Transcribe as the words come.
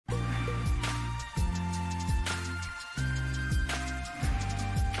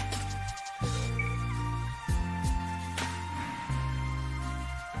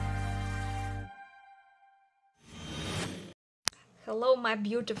Hello my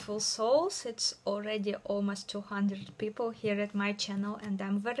beautiful souls, it's already almost 200 people here at my channel and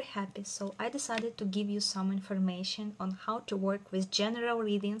I'm very happy, so I decided to give you some information on how to work with general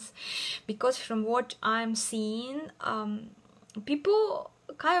readings, because from what I'm seeing, people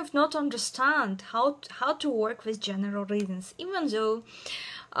kind of not understand how to work with general readings, even though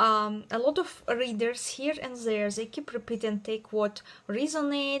a lot of readers here and there, they keep repeating, take what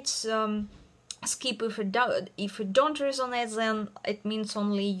resonates, skip if it don't resonate, then it means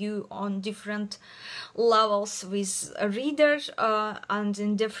only you on different levels with a reader and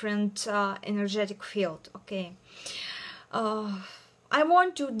in different energetic field. Okay, I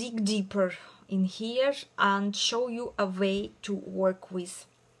want to dig deeper in here and show you a way to work with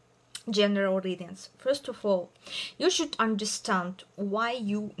general readings. First of all, you should understand why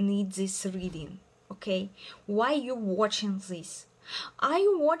you need this reading. Okay, why you watching this? Are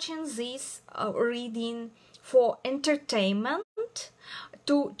you watching this reading for entertainment,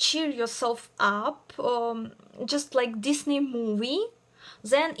 to cheer yourself up, just like Disney movie?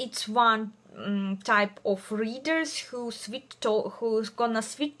 Then it's one type of readers who's gonna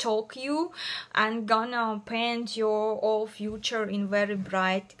sweet talk you and gonna paint your whole future in very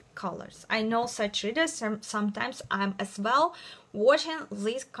bright colors. I know such readers. Sometimes I'm as well watching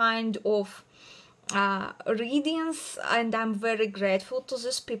this kind of readings, and I'm very grateful to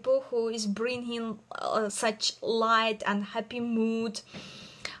these people who is bringing such light and happy mood.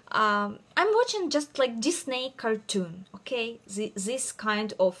 I'm watching just like Disney cartoon. Okay, this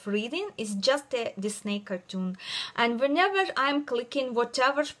kind of reading is just a Disney cartoon, and whenever I'm clicking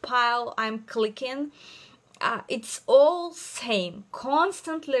whatever pile I'm clicking, it's all same,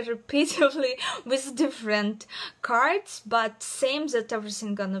 constantly, repeatedly, with different cards, but same that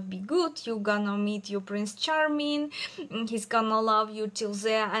everything gonna be good. You gonna meet your Prince Charming, he's gonna love you till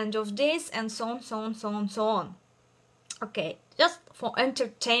the end of days, and so on, so on, so on, so on. Okay, just for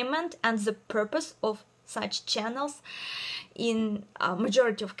entertainment, and the purpose of such channels, in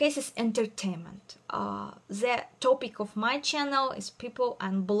majority of cases, entertainment. The topic of my channel is people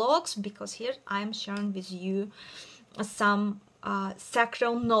and blogs, because here I'm sharing with you some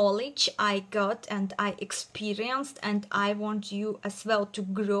sacral knowledge I got and I experienced, and I want you as well to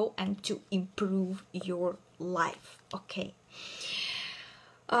grow and to improve your life. Okay,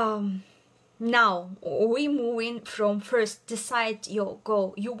 now we moving from first decide your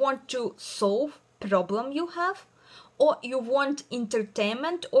goal. You want to solve problem you have, or you want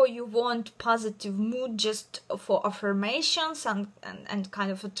entertainment, or you want positive mood just for affirmations and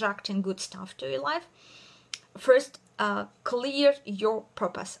kind of attracting good stuff to your life. First, clear your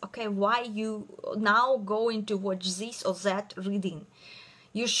purpose. Okay, why you now going to watch this or that reading?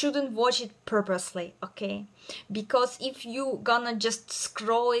 You shouldn't watch it purposely, okay? Because if you gonna just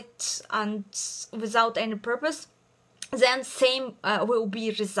scroll it and without any purpose, then same will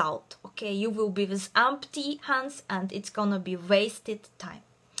be result. Okay, you will be with empty hands and it's gonna be wasted time.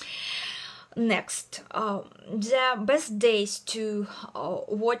 Next, the best days to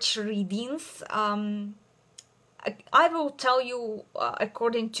watch readings, I will tell you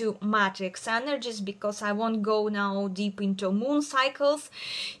according to matrix energies, because I won't go now deep into moon cycles.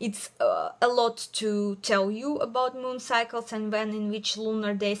 It's a lot to tell you about moon cycles and when in which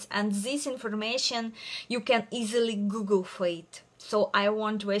lunar days, and this information you can easily Google for it. So I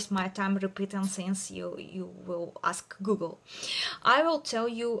won't waste my time repeating things you will ask Google. I will tell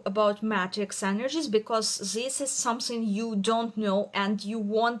you about matrix energies, because this is something you don't know and you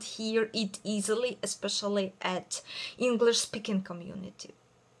won't hear it easily, especially at English speaking community,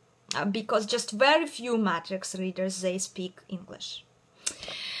 because just very few matrix readers, they speak English.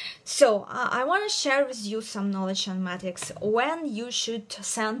 So I want to share with you some knowledge on matrix. When you should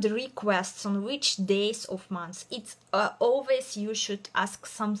send requests, on which days of months. It's always you should ask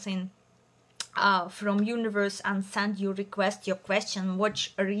something from universe and send your request, your question,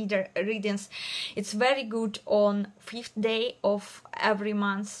 watch readings. It's very good on 5th day of every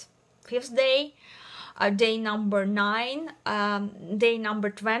month. 5th day, day number 9, day number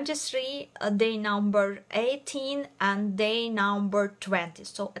 23, day number 18, and day number 20.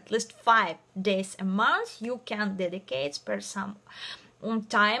 So at least 5 days a month you can dedicate per some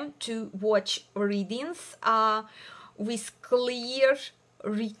time to watch readings with clear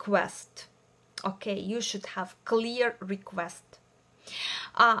request. Okay, you should have clear request.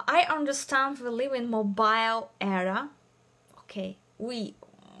 I understand we live in mobile era. Okay,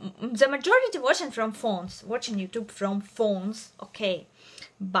 the majority watching from phones, watching YouTube from phones, okay,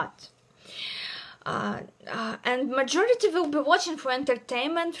 but and majority will be watching for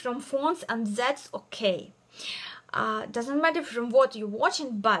entertainment from phones, and that's okay. Doesn't matter from what you're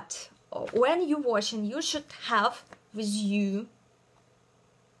watching, but when you're watching, you should have with you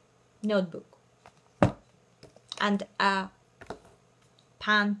notebook and a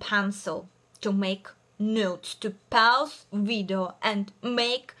pencil to make notes, to pause video and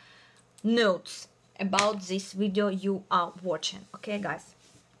make notes about this video you are watching. Okay, guys?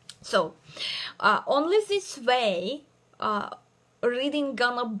 So only this way reading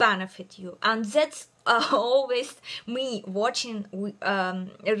gonna benefit you, and that's always me watching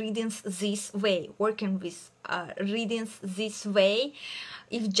readings this way, working with readings this way.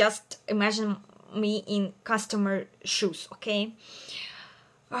 If just imagine me in customer shoes, okay?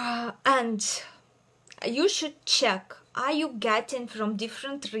 And you should check, are you getting from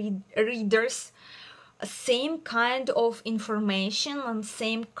different readers same kind of information on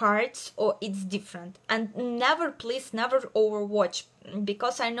same cards, or it's different? And never, please never overwatch,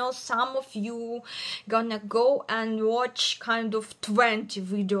 because I know some of you gonna go and watch kind of 20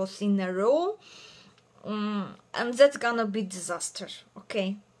 videos in a row, and that's gonna be disaster.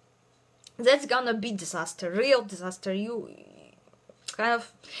 Okay, that's gonna be disaster, real disaster. You kind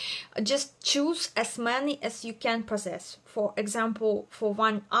of just choose as many as you can possess. For example, for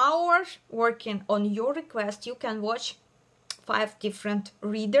 1 hour working on your request, you can watch 5 different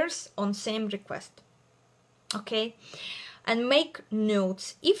readers on same request. Okay, and make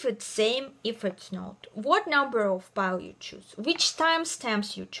notes if it's same, if it's not, what number of file you choose, which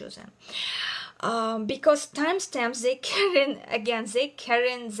timestamps you choosing. Because timestamps, they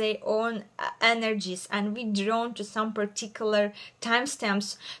carry their own energies, and we drawn to some particular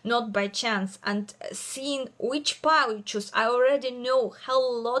timestamps not by chance. And seeing which file you choose, I already know a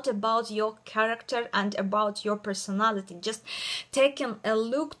lot about your character and about your personality, just taking a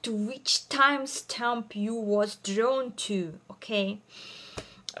look to which timestamp you was drawn to. Okay,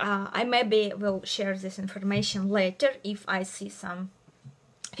 I maybe will share this information later if I see some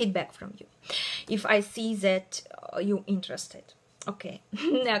feedback from you, if I see that you're interested. Okay,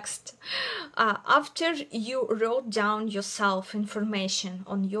 next, after you wrote down yourself information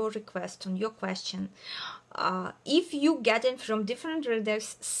on your request, on your question, if you get it from different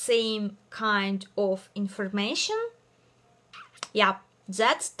readers same kind of information, yeah,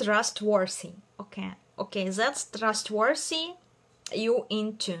 that's trustworthy. Okay, that's trustworthy, you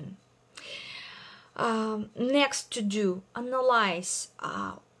in tune. Next to do, analyze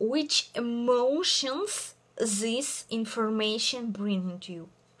which emotions this information bring to you.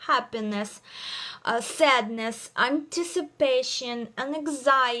 Happiness, sadness, anticipation,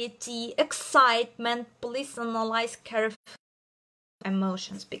 anxiety, excitement. Please analyze carefully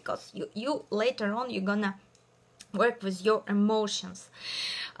emotions, because you later on you're gonna work with your emotions.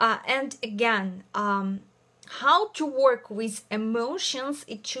 And again, how to work with emotions,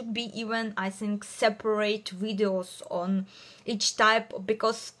 it should be even, I think, separate videos on each type,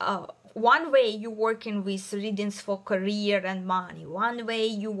 because one way you working with readings for career and money, one way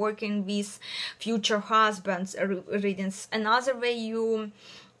you working with future husbands readings, another way you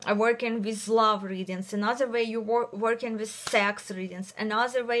are working with love readings, another way you working with sex readings,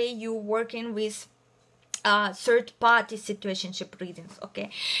 another way you working with third-party situationship readings.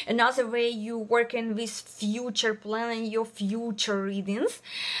 Okay, another way you working with future, planning your future readings.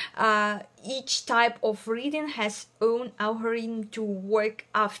 Each type of reading has own algorithm to work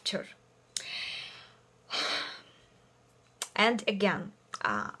after. And again,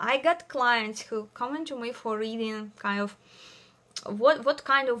 I got clients who come to me for reading kind of what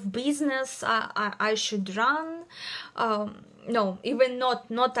kind of business I should run. No, even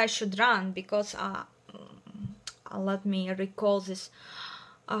not I should run, because let me recall this.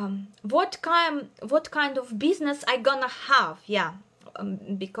 What kind of business I gonna have? Yeah,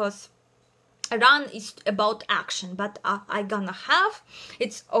 because run is about action, but I gonna have,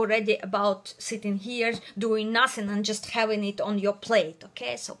 it's already about sitting here doing nothing and just having it on your plate.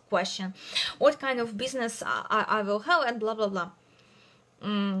 Okay, so question, what kind of business I will have, and blah blah blah.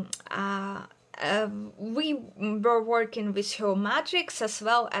 We were working with her matrix as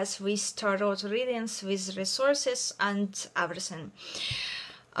well as with tarot readings, with resources and everything.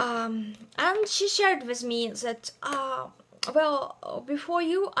 And she shared with me that well, before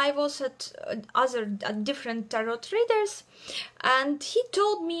you I was at different tarot readers, and he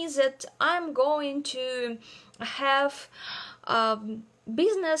told me that I'm going to have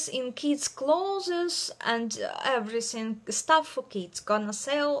business in kids' clothes and everything, stuff for kids, gonna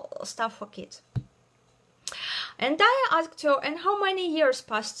sell stuff for kids. And I asked her, and how many years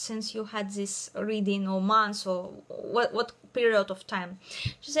passed since you had this reading, or months, or what period of time?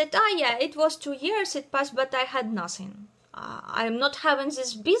 She said, yeah, it was 2 years it passed, but I had nothing. I am not having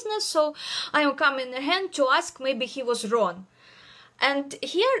this business, so I am coming again to ask, maybe he was wrong. And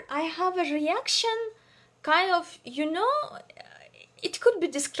here I have a reaction, kind of, it could be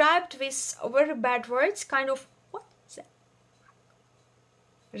described with very bad words, kind of, what is that?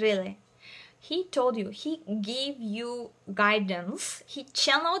 Really? He told you, he gave you guidance, he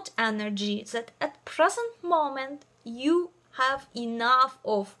channeled energy that at present moment you have enough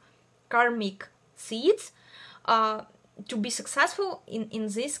of karmic seeds to be successful in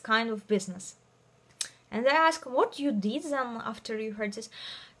this kind of business. And I asked, what you did then after you heard this?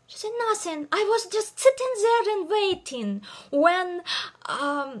 She said, nothing. I was just sitting there and waiting when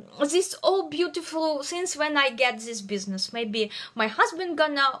this all beautiful things, when I get this business. Maybe my husband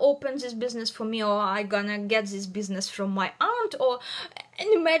gonna open this business for me, or I gonna get this business from my aunt, or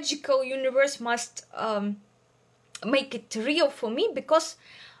any magical universe must make it real for me, because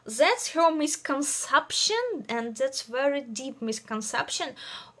that's her misconception, and that's very deep misconception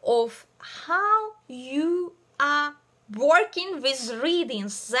of how you are working with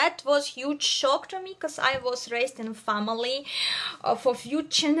readings. That was huge shock to me, because I was raised in a family for few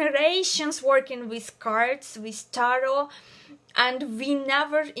generations working with cards, with tarot, and we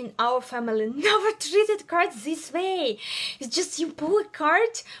never in our family never treated cards this way. It's just you pull a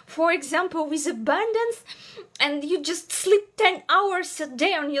card, for example with abundance, and you just sleep 10 hours a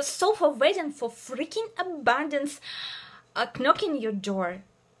day on your sofa waiting for freaking abundance knocking your door.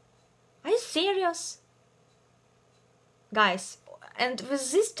 Are you serious? Guys, and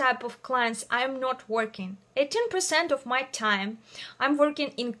with this type of clients, I'm not working. 18% of my time, I'm working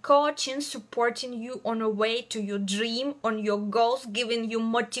in coaching, supporting you on a way to your dream, on your goals, giving you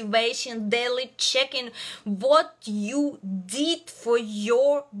motivation, daily checking what you did for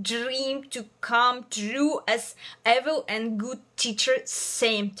your dream to come true as evil and good teacher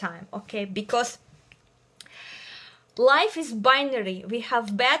same time, okay? Because life is binary. We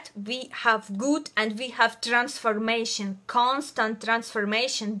have bad, we have good, and we have transformation, constant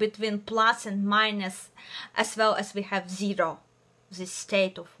transformation between plus and minus, as well as we have zero, this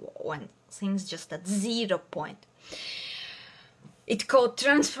state of when things just at 0 point. It's called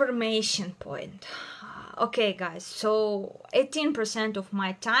transformation point. Okay guys, so 18% of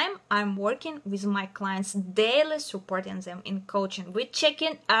my time I'm working with my clients daily, supporting them in coaching. We're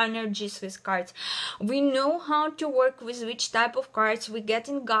checking energies with cards. We know how to work with which type of cards. We're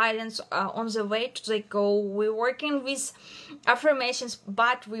getting guidance on the way to the goal. We're working with affirmations,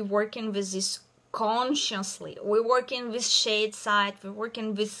 but we're working with this consciously. We're working with shade side, we're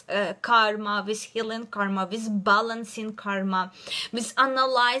working with karma, with healing karma, with balancing karma, with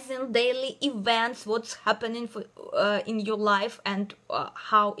analyzing daily events, what's happening for, in your life, and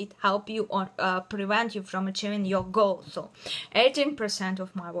how it help you or prevent you from achieving your goal. So 18%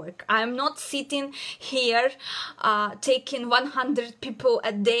 of my work. I'm not sitting here taking 100 people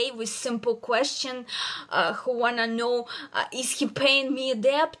a day with simple question who wanna know is he paying me a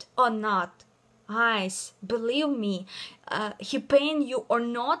debt or not. Guys, believe me, he paying you or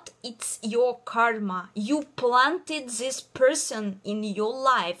not, it's your karma. You planted this person in your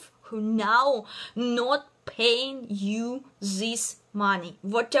life who now not paying you this money.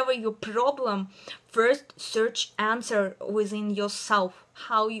 Whatever your problem, first search answer within yourself,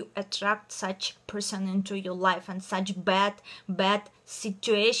 how you attract such person into your life and such bad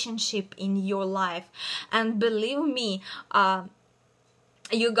situationship in your life. And believe me,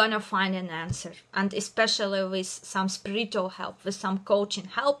 you're gonna find an answer, and especially with some spiritual help, with some coaching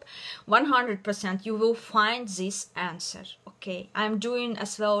help, 100% you will find this answer. Okay, I'm doing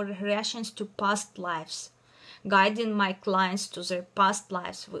as well regressions to past lives, guiding my clients to their past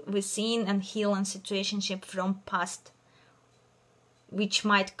lives, within and healing situationship from past, which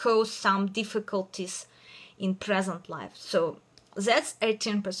might cause some difficulties in present life. So that's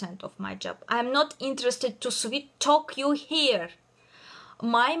 18% of my job. I'm not interested to sweet talk you here.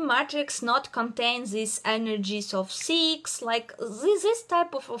 My matrix not contains these energies of 6, like this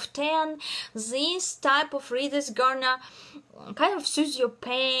type of 10. This type of reader is gonna kind of soothe your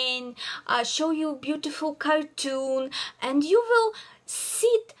pain, show you beautiful cartoon, and you will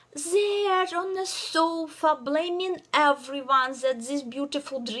sit there on the sofa blaming everyone that this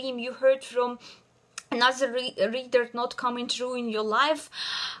beautiful dream you heard from another reader not coming true in your life,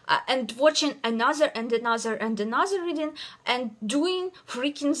 and watching another and another and another reading, and doing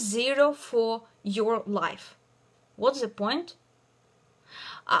freaking 0 for your life. What's the point?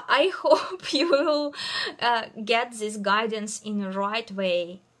 I hope you will get this guidance in the right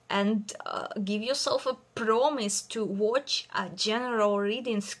way, and give yourself a promise to watch general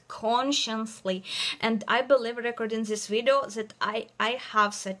readings consciously. And I believe, recording this video, that I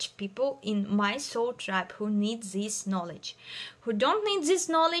have such people in my soul tribe who need this knowledge. Who don't need this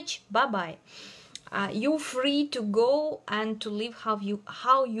knowledge, bye-bye. You're free to go and to live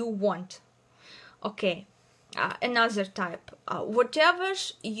how you want. Okay, another type. Whatever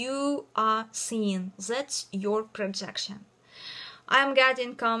you are seeing, that's your projection. I'm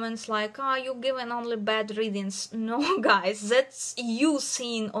getting comments like, oh, you giving only bad readings. No, guys, that's you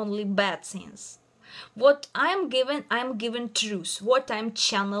seeing only bad things. What I'm given truth. What I'm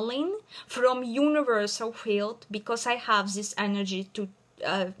channeling from universal field, because I have this energy to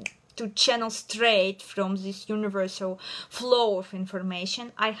channel straight from this universal flow of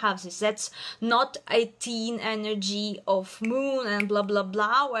information. I have this. That's not 18 energy of moon and blah blah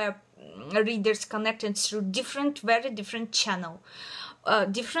blah, where readers connected through very different channel.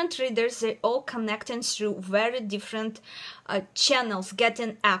 Different readers, they all connecting through very different channels,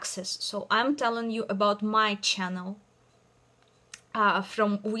 getting access. So I'm telling you about my channel,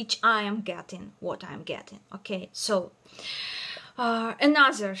 from which I am getting what I'm getting. Okay, so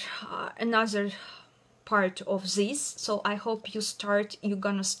another part of this. So I hope you're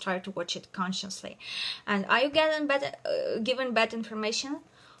gonna start to watch it consciously. And are you getting given bad information?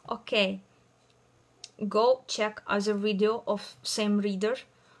 Okay, go check other video of same reader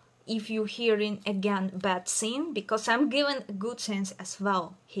if you're hearing again bad thing, because I'm giving good things as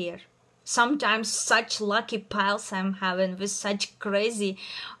well here. Sometimes such lucky piles I'm having with such crazy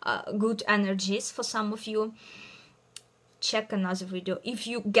good energies for some of you. Check another video. If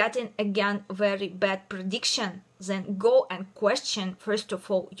you getting again very bad prediction, then go and question first of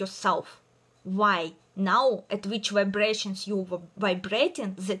all yourself. Why? Now at which vibrations you were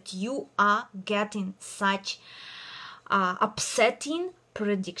vibrating that you are getting such upsetting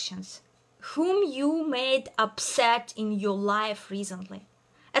predictions? Whom you made upset in your life recently?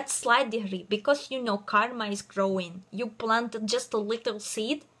 At slight degree, because you know karma is growing. You planted just a little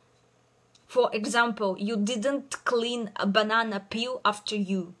seed. For example, you didn't clean a banana peel after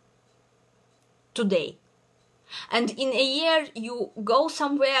you today, and in a year you go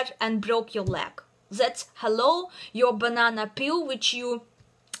somewhere and broke your leg. That's hello, your banana peel, which you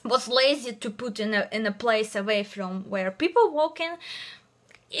was lazy to put in a place away from where people walking,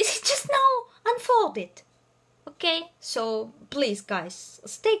 is just now unfolded. Okay, so please guys,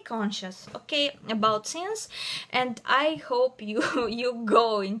 stay conscious, okay, about things, and I hope you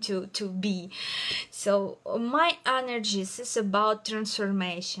going to be. So my energies is about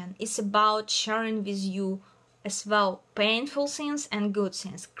transformation. It's about sharing with you as well painful things and good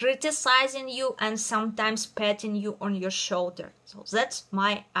things, criticizing you and sometimes patting you on your shoulder. So that's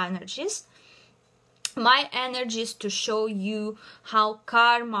my energies. My energies to show you how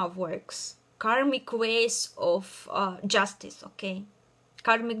karma works, karmic ways of justice, okay,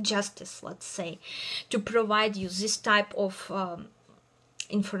 karmic justice, let's say, to provide you this type of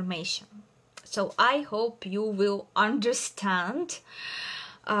information. So I hope you will understand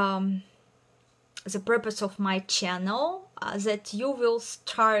the purpose of my channel, that you will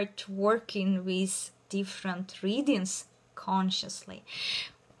start working with different readings consciously,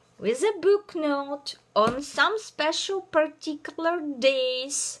 with a book note on some special particular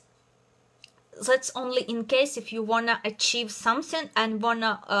days. That's only in case if you wanna achieve something and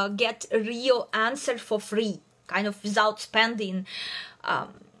wanna get a real answer for free, kind of without spending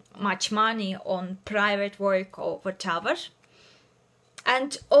much money on private work or whatever.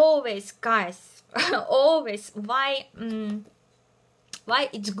 And always, guys, always, why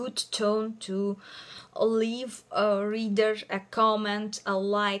it's good tone to leave a reader a comment, a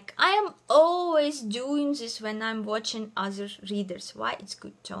like. I am always doing this when I'm watching other readers. Why it's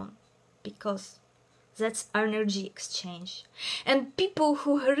good tone? Because that's energy exchange. And people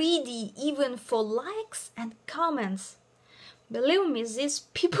who are ready even for likes and comments, believe me, these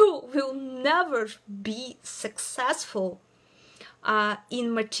people will never be successful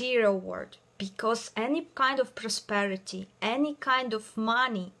in material world, because any kind of prosperity, any kind of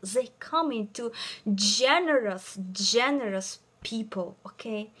money, they come into generous people,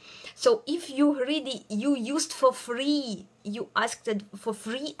 okay? So if you really, you used for free, you asked for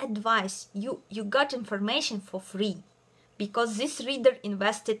free advice, you got information for free, because this reader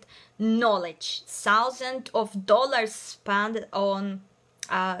invested knowledge, thousands of dollars spent on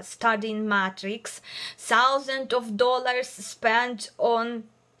studying matrix, thousands of dollars spent on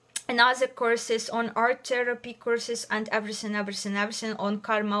another courses, on art therapy courses, and everything on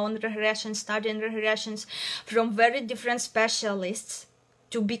karma, on regression, studying regressions from very different specialists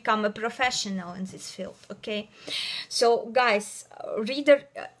to become a professional in this field, okay? So guys, reader,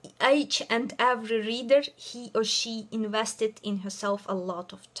 each and every reader, he or she invested in herself a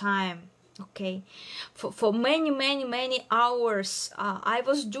lot of time, okay? For many hours. I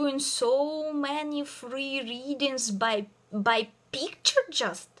was doing so many free readings by picture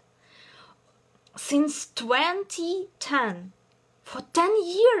just since 2010. For 10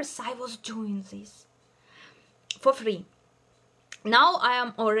 years I was doing this. for free. Now I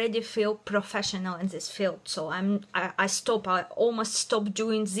am already feel professional in this field, so I almost stopped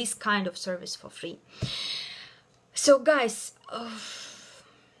doing this kind of service for free. So guys,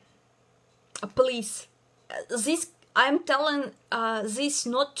 please, I'm telling this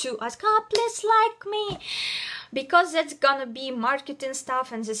not to ask, please like me, because that's gonna be marketing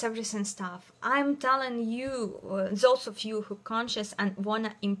stuff and this everything stuff. I'm telling you, those of you who conscious and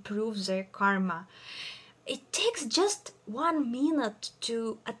wanna improve their karma, it takes just 1 minute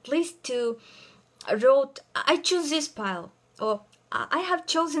to at least to wrote, I choose this pile, or I have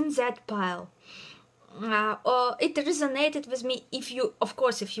chosen that pile, or it resonated with me. If you, of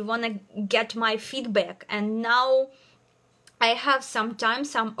course, if you want to get my feedback, and now I have some time,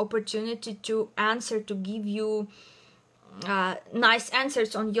 some opportunity to answer, to give you nice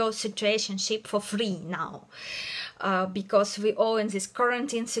answers on your situationship for free now, because we all in this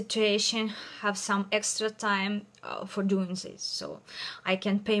quarantine situation have some extra time for doing this, so I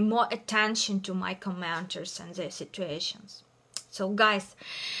can pay more attention to my commenters and their situations. So guys,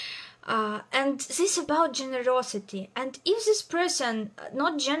 and this about generosity, and if this person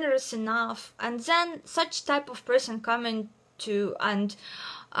not generous enough, and then such type of person coming to and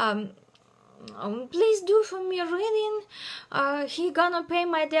please do for me reading, he gonna pay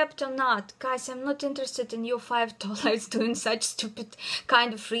my debt or not? Guys, I'm not interested in your $5 doing such stupid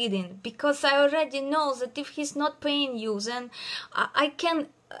kind of reading, because I already know that if he's not paying you, then I can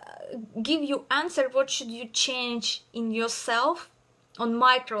give you answer what should you change in yourself on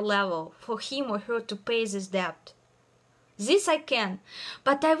micro level for him or her to pay this debt. This I can,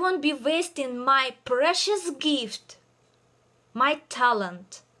 but I won't be wasting my precious gift, my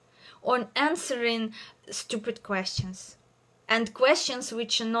talent, on answering stupid questions, and questions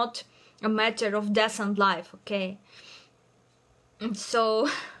which are not a matter of death and life, okay? So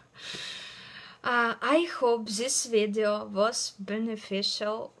I hope this video was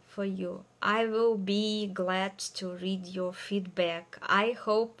beneficial for you. I will be glad to read your feedback. I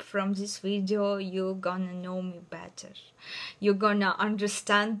hope from this video you're gonna know me better. You're gonna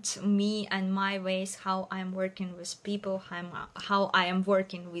understand me and my ways, how I'm working with people, how I am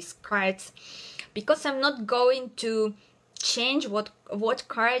working with cards, because I'm not going to change what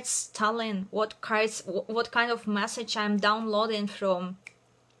cards telling, what kind of message I'm downloading from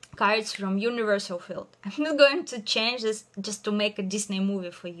cards from universal field. I'm not going to change this just to make a Disney movie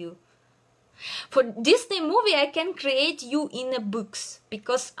for you. For Disney movie I can create you in a books,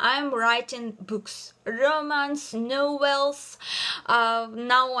 because I'm writing books, romance, novels.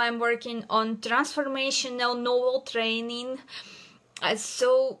 Now I'm working on transformational novel training,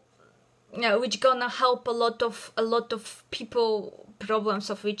 so which gonna help a lot of people, problems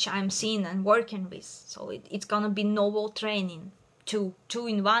of which I'm seeing and working with. So it's gonna be novel training. Two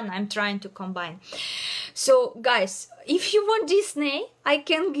in one, I'm trying to combine. So guys, if you want Disney, I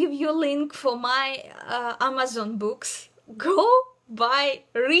can give you a link for my Amazon books. Go buy,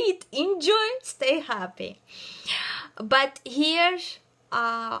 read, enjoy, stay happy. But here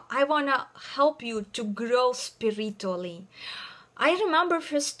I wanna help you to grow spiritually. I remember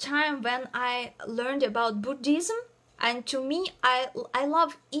first time when I learned about Buddhism, and to me I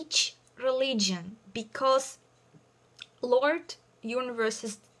love each religion, because Lord, universe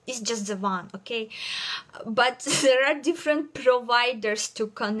is just the one, okay? But there are different providers to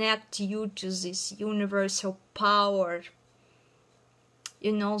connect you to this universal power,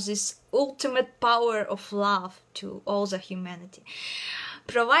 you know, this ultimate power of love to all the humanity.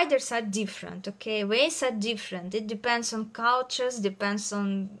 Providers are different, okay? Ways are different. It depends on cultures, depends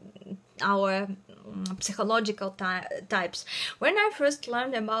on our psychological types. When I first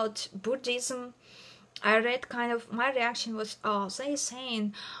learned about Buddhism, I read kind of, my reaction was, oh, they're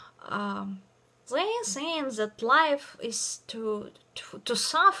saying that life is to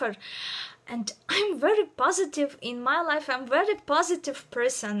suffer, and I'm very positive in my life. I'm very positive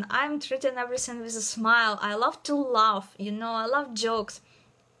person. I'm treating everything with a smile. I love to laugh, you know, I love jokes.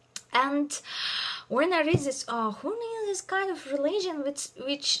 And when I read this, oh, who needs this kind of religion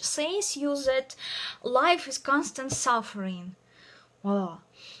which says you that life is constant suffering? Well,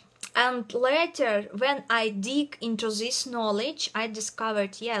 and later, when I dig into this knowledge, I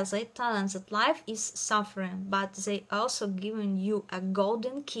discovered, yes, they tell us that life is suffering, but they also giving you a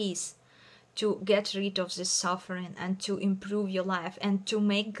golden keys to get rid of this suffering and to improve your life and to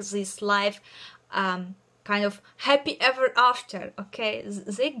make this life kind of happy ever after, okay?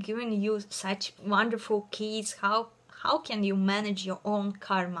 They're giving you such wonderful keys. How can you manage your own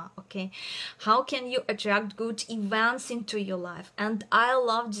karma, okay? How can you attract good events into your life? And I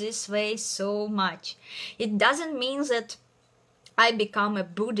love this way so much. It doesn't mean that I become a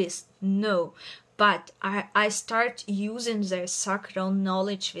Buddhist, no. but I start using the sacral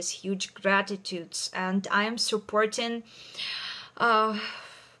knowledge with huge gratitudes, and I am supporting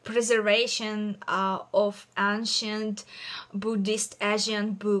preservation of ancient Buddhist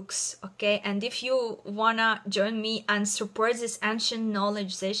Asian books, okay? And if you wanna join me and support this ancient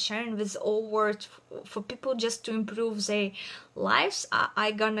knowledge they're sharing with all world for people just to improve their lives,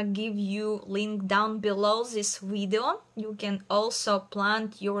 I gonna give you link down below this video. You can also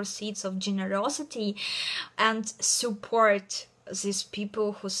plant your seeds of generosity and support these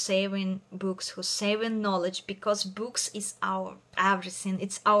people who saving books, who saving knowledge, because books is our everything.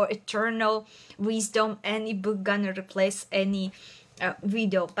 It's our eternal wisdom. Any book gonna replace any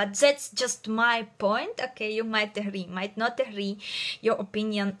video. But that's just my point, okay? You might agree, might not agree. Your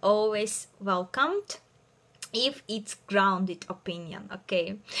opinion always welcomed, if it's grounded opinion,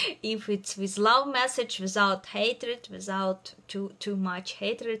 okay? If it's with love message, without hatred, without too much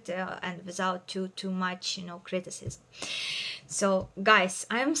hatred, and without too much, you know, criticism. So guys,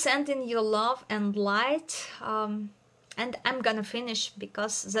 I'm sending you love and light, and I'm gonna finish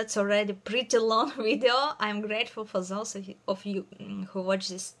because that's already pretty long video. I'm grateful for those of you who watch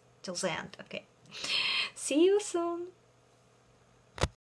this till the end, okay? See you soon.